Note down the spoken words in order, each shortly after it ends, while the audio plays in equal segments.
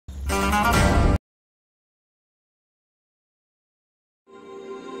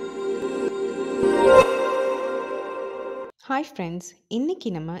Hi friends, இன்றைக்கி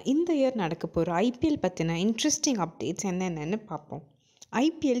நம்ம இந்த இயர் நடக்க போகிற ஐபிஎல் பற்றின இன்ட்ரெஸ்டிங் அப்டேட்ஸ் என்னென்னு பார்ப்போம்.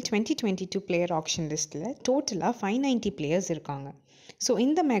 ஐபிஎல் 2022 பிளேயர் ஆக்ஷன் லிஸ்ட்டில் டோட்டலாக 590 பிளேயர்ஸ் இருக்காங்க. ஸோ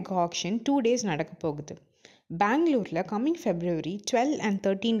இந்த மெகா ஆக்ஷன் 2 days நடக்க போகுது. பெங்களூரில் கம்மிங் February 12 and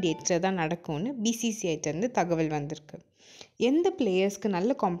 13 டேட்ஸில் தான் நடக்கும்னு பிசிசிஐட்டேருந்து தகவல் வந்திருக்கு. எந்த பிளேயர்ஸ்க்கு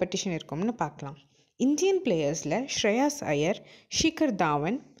நல்ல காம்படிஷன் இருக்கும்னு பார்க்கலாம். Indian பிளேயர்ஸில் Shreyas Iyer, Shikhar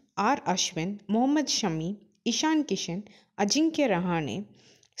தாவன், R Ashwin, Mohammed Shami, Ishan Kishan, Ajinkya Rahane,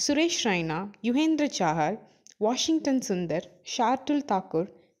 Suresh Raina, Yuzvendra Chahal, Washington Sundar, Shardul Thakur,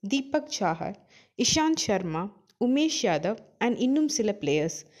 Deepak Sagar, Ishant Sharma, Umesh Yadav and இன்னும் சில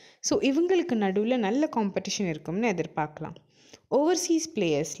பிளேயர்ஸ். ஸோ இவங்களுக்கு நடுவில் நல்ல காம்படிஷன் இருக்கும்னு எதிர்பார்க்கலாம். Overseas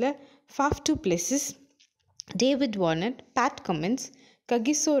பிளேயர்ஸில் Faf to places, David Warner, Pat Cummins,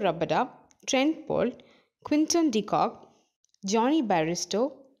 Kagiso Rabada, Trent Boult, Quinton de Kock, Johnny Bairstow,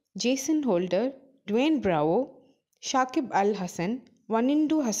 Jason holder, Dwayne Bravo, Shakib Al Hasan,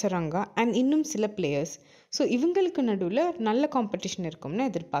 வனிண்டு Hasaranga and இன்னும் சில பிளேயர்ஸ். ஸோ இவங்களுக்கு நடுவில் நல்ல காம்படிஷன் இருக்கும்னு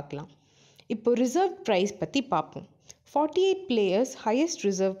எதிர்பார்க்கலாம். இப்போது ரிசர்வ் ப்ரைஸ் பற்றி பார்ப்போம். 48 பிளேயர்ஸ் ஹையஸ்ட்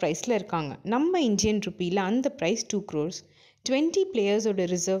ரிசர்வ் ப்ரைஸில் இருக்காங்க. நம்ம இந்தியன் ருப்பியில் அந்த ப்ரைஸ் 2 crores. 20 பிளேயர்ஸோட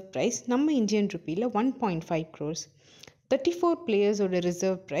ரிசர்வ் ப்ரைஸ் நம்ம இந்தியன் ருப்பியில் 1.5 crores. 34 பிளேயர்ஸோட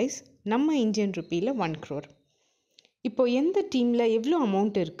ரிசர்வ் ப்ரைஸ் நம்ம இந்தியன் ருப்பியில் 1 crore. இப்போது எந்த டீமில் எவ்வளோ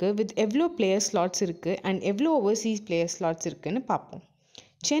அமௌண்ட் இருக்குது, வித் எவ்வளோ பிளேயர் ஸ்லாட்ஸ் இருக்குது அண்ட் எவ்வளோ ஓவர்சீஸ் பிளேயர் ஸ்லாட்ஸ் இருக்குதுன்னு பார்ப்போம்.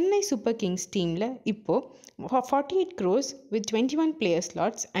 சென்னை சூப்பர் கிங்ஸ் டீமில் இப்போது 48 crores with 21 player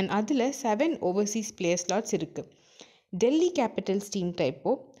slots and அதில் 7 ஓவர்சீஸ் பிளேயர் ஸ்லாட்ஸ் இருக்குது. Delhi Capitals team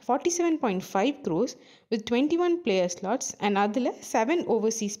டைப்போ 47.5 crores with 21 player slots and அதில் 7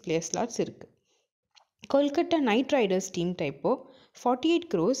 ஓவர்சீஸ் பிளேயர் ஸ்லாட்ஸ் இருக்குது. Kolkata night Riders team டைப்போ 48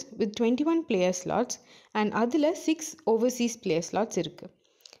 crores with 21 player slots and அதில் 6 Overseas player slots இருக்குது.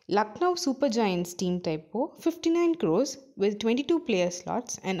 Lucknow super ஜாயன்ட்ஸ் team டைப்போ 59 crores with 22 player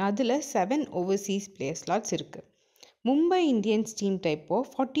slots and அதில் 7 Overseas player slots இருக்குது. Mumbai Indians team டைப்போ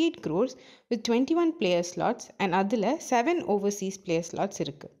 48 crores with 21 player slots and அதில் 7 Overseas player slots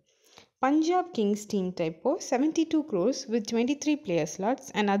இருக்குது. Punjab Kings team டைப்போ 72 crores with 23 player slots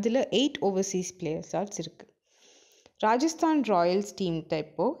and அதில் 8 Overseas player slots இருக்குது. Rajasthan Royals team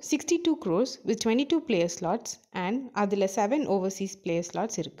டைப்போ 62 crores with 22 player slots and அதில் 7 Overseas player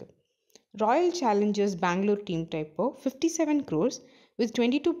slots இருக்குது. Royal Challengers Bangalore team டைப்போ 57 crores with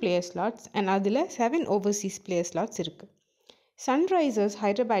 22 player slots and அதில் 7 Overseas player slots இருக்குது. Sunrisers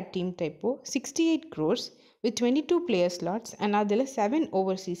Hyderabad team டைப்போ 68 crores with 22 player slots and அதில் 7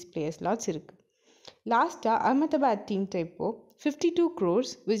 Overseas player slots இருக்குது. லாஸ்ட்டாக Ahmedabad team டைப்போ 52 crores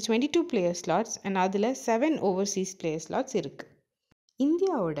with 22 player slots and அதில் 7 Overseas player slots இருக்குது.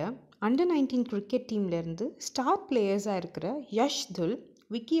 இந்தியாவோட under 19 cricket டீம்லேருந்து star பிளேயர்ஸாக இருக்கிற யஷ் துல்,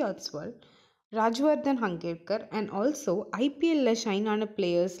 Vicky ஆட்ஸ்வால், Rajvardhan ஹங்கேட்கர் and also ஐபிஎல்லில் shine ஆன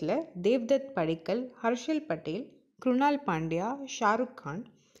பிளேயர்ஸில் தேவ்தத் படிக்கல், ஹர்ஷல் பட்டேல், குருணால் பாண்டியா, ஷாருக் கான்,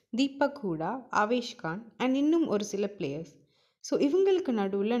 தீபக் ஹூடா, ஆவேஷ் கான் அண்ட் இன்னும் ஒரு சில பிளேயர்ஸ். ஸோ இவங்களுக்கு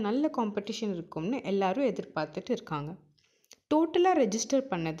நடுவில் நல்ல காம்படிஷன் இருக்கும்னு எல்லாரும் எதிர்பார்த்துட்டு இருக்காங்க. டோட்டலாக ரெஜிஸ்டர்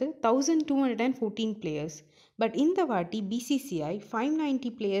பண்ணது 1214 பிளேயர்ஸ். பட் இந்த வாட்டி பிசிசிஐ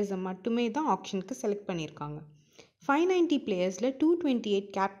 590 பிளேயர்ஸை மட்டுமே தான் ஆக்ஷனுக்கு செலக்ட் பண்ணியிருக்காங்க. 590 பிளேயர்ஸில் 228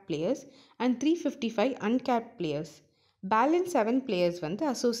 gap players and 355 uncap players. Balance 7 players வந்து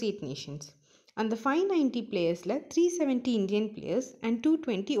அசோசியேட் நேஷன்ஸ். அந்த 590 பிளேயர்ஸில் 370 Indian players and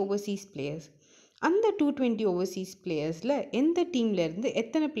 220 Overseas players. அந்த 220 ஓவர்சீஸ் பிளேயர்ஸில் எந்த டீம்லேருந்து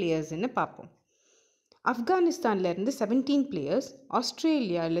எத்தனை பிளேயர்ஸ்ன்னு பார்ப்போம். ஆப்கானிஸ்தான்லேருந்து 17 players,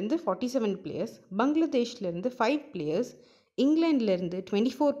 ஆஸ்திரேலியாவிலேருந்து 47 players, பங்களாதேஷ்லேருந்து 5 players, இங்கிலாந்துலேருந்து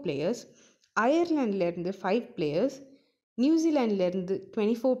 24 players, அயர்லாண்ட்லேருந்து 5 players, நியூசிலாண்ட்லேருந்து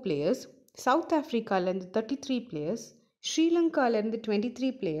 24 players, south ஆஃப்ரிக்காலேருந்து 33 players, ஸ்ரீலங்காலேருந்து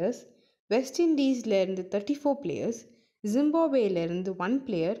 23 players, west இண்டீஸ்லேருந்து 34 players, ஜிம்பாப்வேலேருந்து 1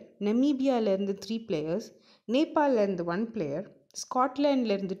 player, நமீபியாவிலேருந்து 3 players, நேபாளிலேருந்து 1 player,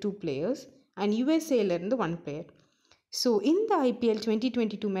 ஸ்காட்லாண்ட்லேருந்து 2 players and யூஎஸ்ஏலேருந்து 1 player. So இந்த IPL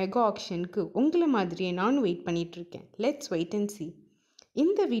 2022 mega ஆக்ஷனுக்கு உங்களை மாதிரியே நானும் வெயிட் பண்ணிகிட்ருக்கேன். Let's wait and C.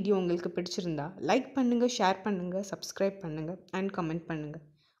 இந்த வீடியோ உங்களுக்கு பிடிச்சிருந்தா லைக் பண்ணுங்கள், ஷேர் பண்ணுங்கள், சப்ஸ்கிரைப் பண்ணுங்கள் அண்ட் கமெண்ட் பண்ணுங்கள்.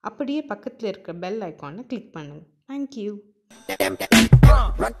 அப்படியே பக்கத்தில் இருக்க பெல் ஐக்கானை கிளிக் பண்ணுங்கள். தேங்க்யூ.